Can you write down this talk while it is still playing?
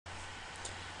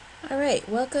Alright,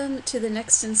 welcome to the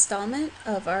next installment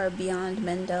of our Beyond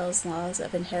Mendel's Laws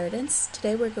of Inheritance.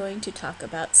 Today we're going to talk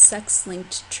about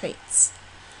sex-linked traits.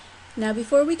 Now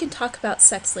before we can talk about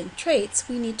sex-linked traits,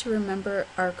 we need to remember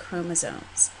our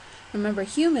chromosomes. Remember,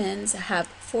 humans have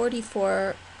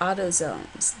 44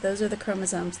 autosomes. Those are the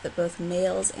chromosomes that both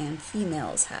males and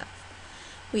females have.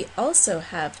 We also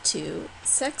have two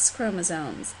sex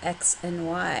chromosomes, X and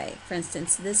Y. For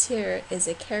instance, this here is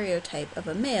a karyotype of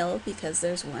a male because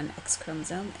there's one X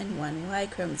chromosome and one Y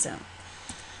chromosome.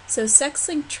 So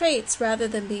sex-linked traits, rather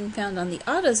than being found on the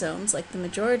autosomes like the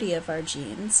majority of our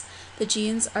genes, the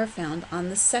genes are found on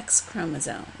the sex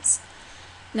chromosomes.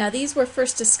 Now these were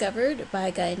first discovered by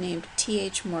a guy named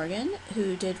T.H. Morgan,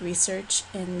 who did research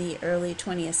in the early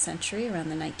 20th century, around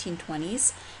the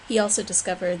 1920s. He also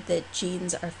discovered that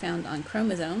genes are found on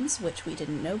chromosomes, which we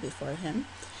didn't know before him.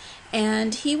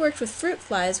 And he worked with fruit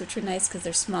flies, which were nice because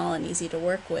they're small and easy to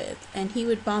work with. And he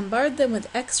would bombard them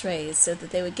with X-rays so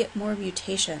that they would get more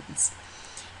mutations.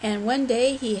 And one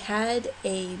day he had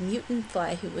a mutant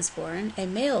fly who was born, a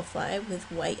male fly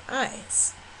with white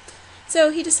eyes. So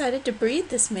he decided to breed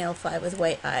this male fly with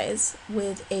white eyes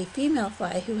with a female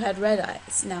fly who had red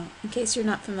eyes. Now, in case you're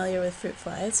not familiar with fruit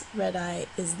flies, red eye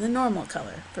is the normal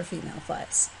color for female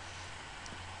flies.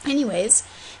 Anyways,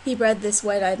 he bred this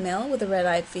white-eyed male with a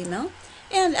red-eyed female,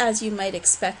 and as you might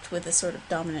expect with a sort of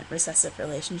dominant recessive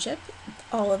relationship,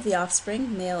 all of the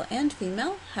offspring, male and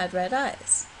female, had red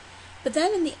eyes. But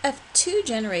then in the F2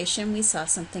 generation, we saw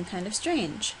something kind of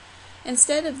strange.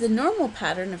 Instead of the normal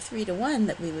pattern of 3-to-1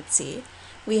 that we would see,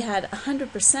 we had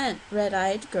 100%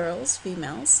 red-eyed girls,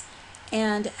 females,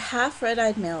 and half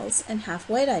red-eyed males and half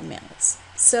white-eyed males.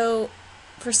 So,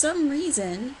 for some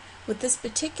reason, with this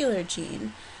particular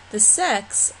gene, the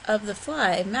sex of the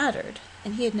fly mattered,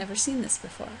 and he had never seen this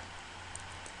before.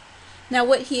 Now,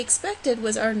 what he expected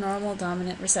was our normal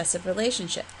dominant recessive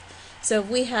relationship. So if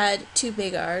we had two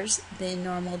big R's, the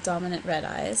normal dominant red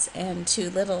eyes, and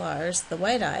two little R's, the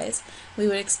white eyes, we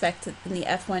would expect that in the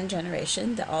F1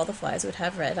 generation that all the flies would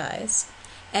have red eyes.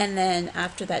 And then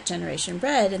after that generation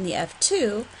bred, in the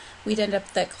F2, we'd end up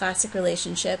with that classic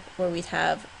relationship where we'd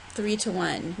have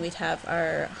 3-to-1. We'd have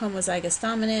our homozygous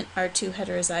dominant, our two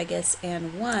heterozygous,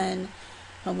 and one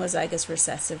homozygous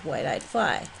recessive white-eyed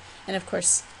fly. And of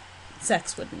course,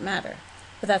 sex wouldn't matter.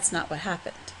 But that's not what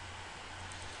happened.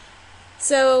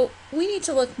 So we need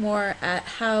to look more at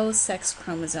how sex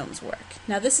chromosomes work.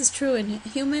 Now this is true in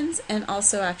humans and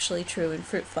also actually true in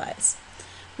fruit flies.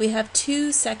 We have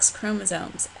two sex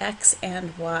chromosomes, X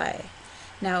and Y.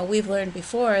 Now we've learned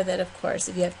before that of course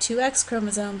if you have two X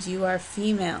chromosomes you are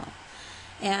female.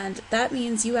 And that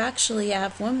means you actually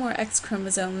have one more X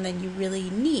chromosome than you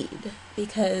really need,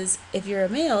 because if you're a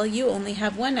male you only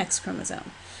have one X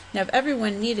chromosome. Now if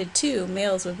everyone needed two,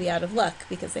 males would be out of luck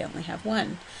because they only have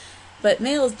one. But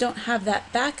males don't have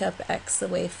that backup X the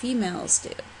way females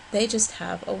do. They just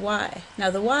have a Y. Now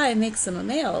the Y makes them a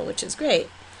male, which is great,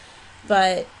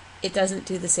 but it doesn't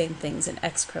do the same things an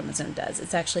X chromosome does.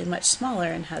 It's actually much smaller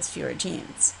and has fewer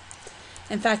genes.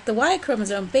 In fact, the Y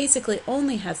chromosome basically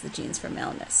only has the genes for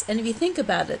maleness. And if you think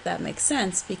about it, that makes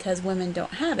sense because women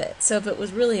don't have it. So if it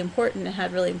was really important and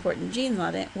had really important genes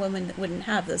on it, women wouldn't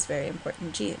have those very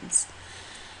important genes.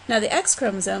 Now the X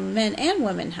chromosome men and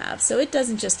women have, so it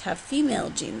doesn't just have female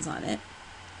genes on it.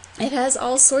 It has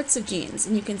all sorts of genes,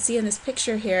 and you can see in this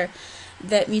picture here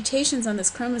that mutations on this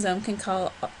chromosome can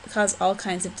cause all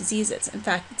kinds of diseases. In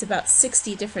fact, it's about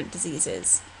 60 different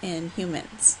diseases in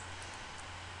humans.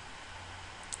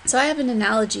 So I have an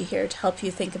analogy here to help you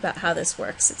think about how this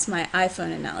works. It's my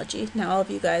iPhone analogy. Now all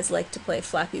of you guys like to play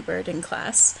Flappy Bird in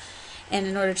class, and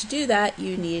in order to do that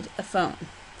you need a phone.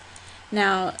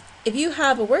 Now if you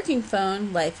have a working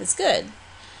phone, life is good.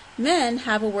 Men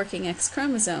have a working X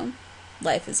chromosome,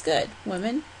 life is good.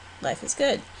 Women, life is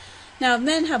good. Now if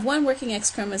men have one working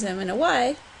X chromosome and a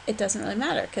Y, it doesn't really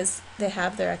matter because they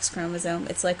have their X chromosome.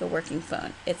 It's like a working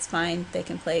phone. It's fine. They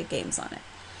can play games on it.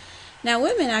 Now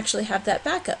women actually have that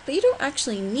backup, but you don't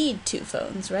actually need two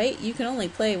phones, right? You can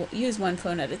only use one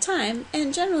phone at a time,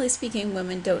 and generally speaking,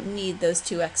 women don't need those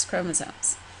two X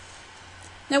chromosomes.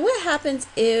 Now what happens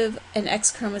if an X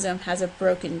chromosome has a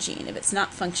broken gene, if it's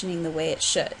not functioning the way it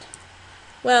should?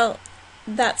 Well,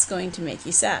 that's going to make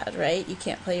you sad, right? You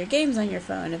can't play your games on your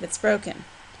phone if it's broken.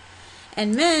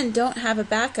 And men don't have a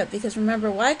backup because remember,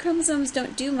 Y chromosomes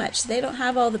don't do much. They don't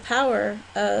have all the power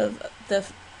of the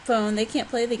phone. They can't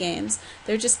play the games.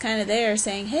 They're just kind of there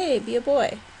saying, hey, be a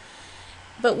boy.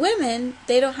 But women,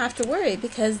 they don't have to worry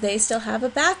because they still have a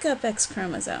backup X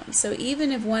chromosome. So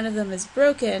even if one of them is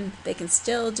broken, they can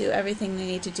still do everything they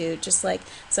need to do, just like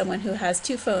someone who has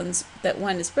two phones that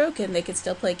one is broken, they can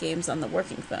still play games on the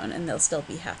working phone and they'll still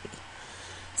be happy.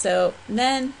 So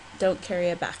men don't carry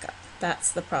a backup.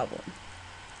 That's the problem.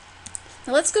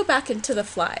 Now let's go back into the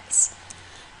flies.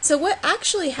 So what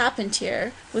actually happened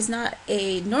here was not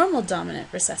a normal dominant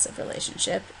recessive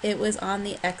relationship. It was on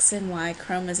the X and Y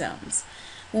chromosomes.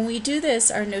 When we do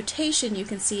this, our notation, you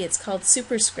can see it's called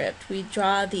superscript. We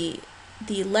draw the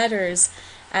letters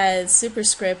as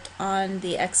superscript on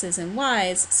the X's and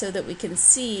Y's so that we can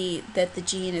see that the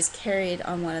gene is carried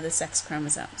on one of the sex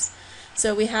chromosomes.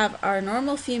 So we have our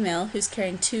normal female who's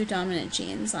carrying two dominant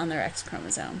genes on their X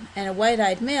chromosome, and a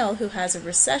white-eyed male who has a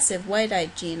recessive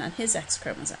white-eyed gene on his X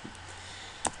chromosome.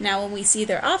 Now when we see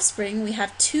their offspring, we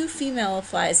have two female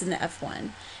flies in the F1,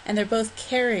 and they're both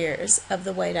carriers of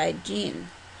the white-eyed gene.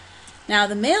 Now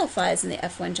the male flies in the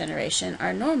F1 generation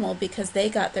are normal because they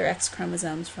got their X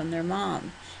chromosomes from their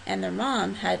mom, and their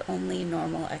mom had only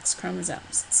normal X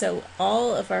chromosomes. So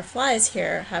all of our flies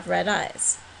here have red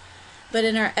eyes. But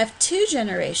in our F2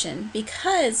 generation,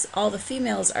 because all the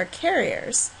females are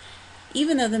carriers,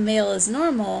 even though the male is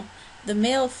normal, the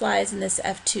male flies in this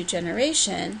F2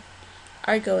 generation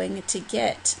are going to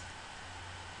get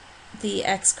the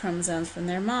X chromosomes from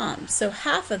their mom. So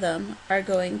half of them are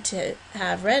going to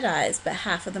have red eyes, but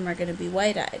half of them are going to be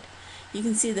white-eyed. You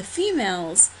can see the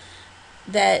females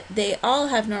that they all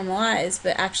have normal eyes,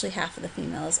 but actually half of the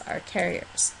females are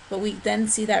carriers. But we then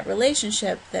see that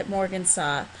relationship that Morgan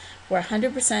saw, where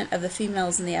 100% of the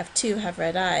females in the F2 have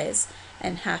red eyes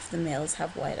and half the males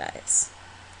have white eyes.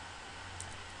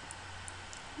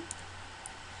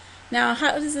 Now,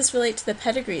 how does this relate to the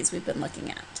pedigrees we've been looking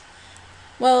at?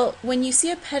 Well, when you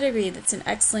see a pedigree that's an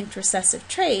X-linked recessive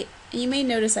trait, and you may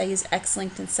notice I use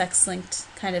X-linked and sex-linked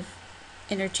kind of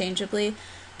interchangeably,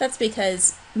 that's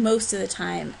because most of the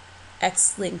time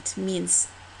sex-linked means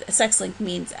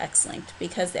X-linked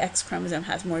because the X chromosome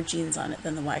has more genes on it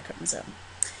than the Y chromosome.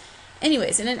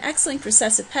 Anyways, in an X-linked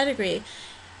recessive pedigree,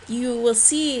 you will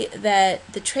see that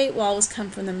the trait will always come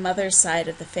from the mother's side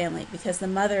of the family because the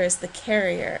mother is the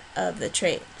carrier of the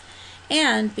trait.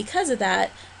 And because of that,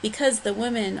 because the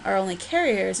women are only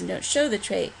carriers and don't show the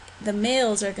trait, the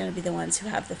males are going to be the ones who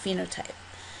have the phenotype.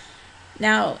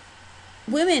 Now,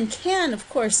 women can, of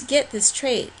course, get this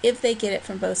trait if they get it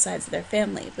from both sides of their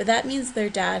family, but that means their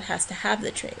dad has to have the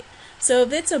trait. So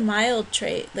if it's a mild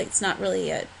trait, like it's not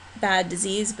really a bad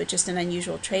disease, but just an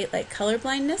unusual trait like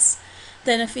colorblindness,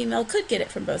 then a female could get it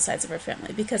from both sides of her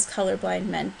family because colorblind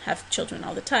men have children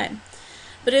all the time.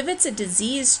 But if it's a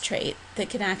disease trait that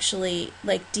can actually,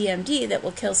 like DMD, that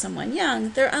will kill someone young,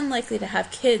 they're unlikely to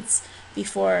have kids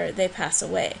before they pass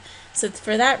away. So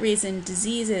for that reason,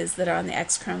 diseases that are on the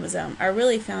X chromosome are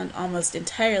really found almost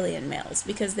entirely in males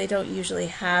because they don't usually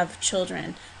have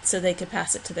children so they could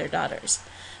pass it to their daughters.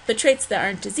 But traits that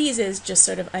aren't diseases, just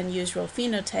sort of unusual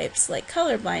phenotypes like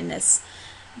colorblindness,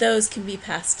 those can be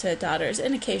passed to daughters,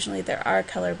 and occasionally there are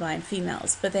colorblind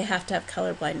females, but they have to have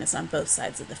colorblindness on both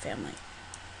sides of the family.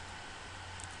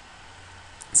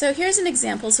 So here's an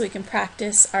example so we can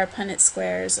practice our Punnett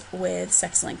squares with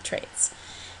sex-linked traits.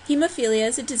 Hemophilia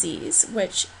is a disease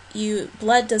which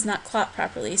blood does not clot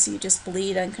properly, so you just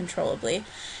bleed uncontrollably.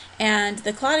 And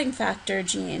the clotting factor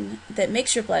gene that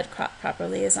makes your blood clot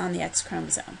properly is on the X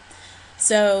chromosome.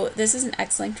 So this is an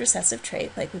X-linked recessive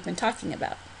trait like we've been talking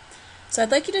about. So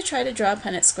I'd like you to try to draw a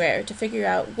Punnett square to figure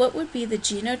out what would be the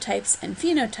genotypes and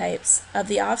phenotypes of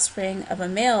the offspring of a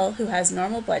male who has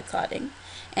normal blood clotting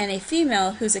and a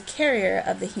female who's a carrier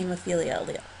of the hemophilia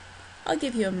allele. I'll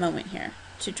give you a moment here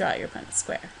to draw your Punnett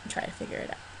square and try to figure it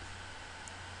out.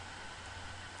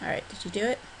 Alright, did you do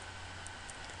it?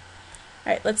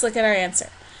 Alright, let's look at our answer.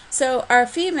 So our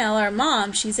female, our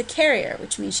mom, she's a carrier,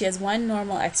 which means she has one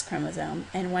normal X chromosome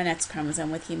and one X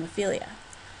chromosome with hemophilia.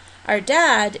 Our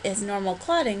dad is normal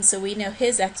clotting, so we know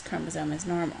his X chromosome is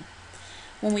normal.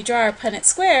 When we draw our Punnett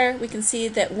square, we can see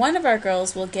that one of our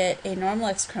girls will get a normal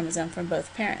X chromosome from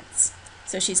both parents,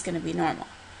 so she's going to be normal.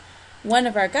 One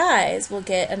of our guys will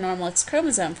get a normal X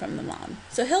chromosome from the mom,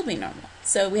 so he'll be normal.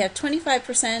 So we have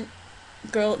 25%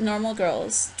 normal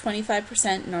girls,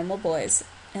 25% normal boys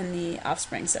in the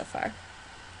offspring so far.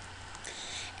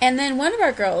 And then one of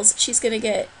our girls, she's going to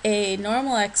get a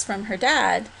normal X from her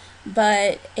dad,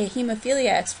 but a hemophilia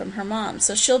X from her mom,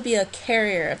 so she'll be a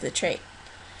carrier of the trait.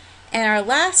 And our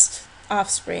last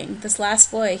offspring, this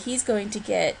last boy, he's going to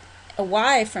get a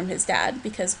Y from his dad,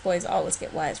 because boys always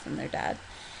get Ys from their dad,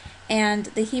 and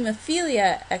the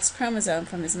hemophilia X chromosome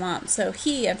from his mom. So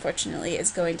he, unfortunately,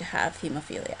 is going to have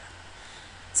hemophilia.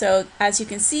 So as you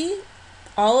can see,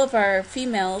 all of our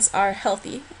females are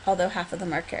healthy, although half of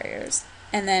them are carriers.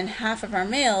 And then half of our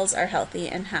males are healthy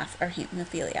and half are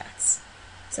hemophiliacs.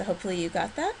 So hopefully you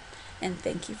got that, and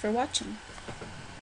thank you for watching.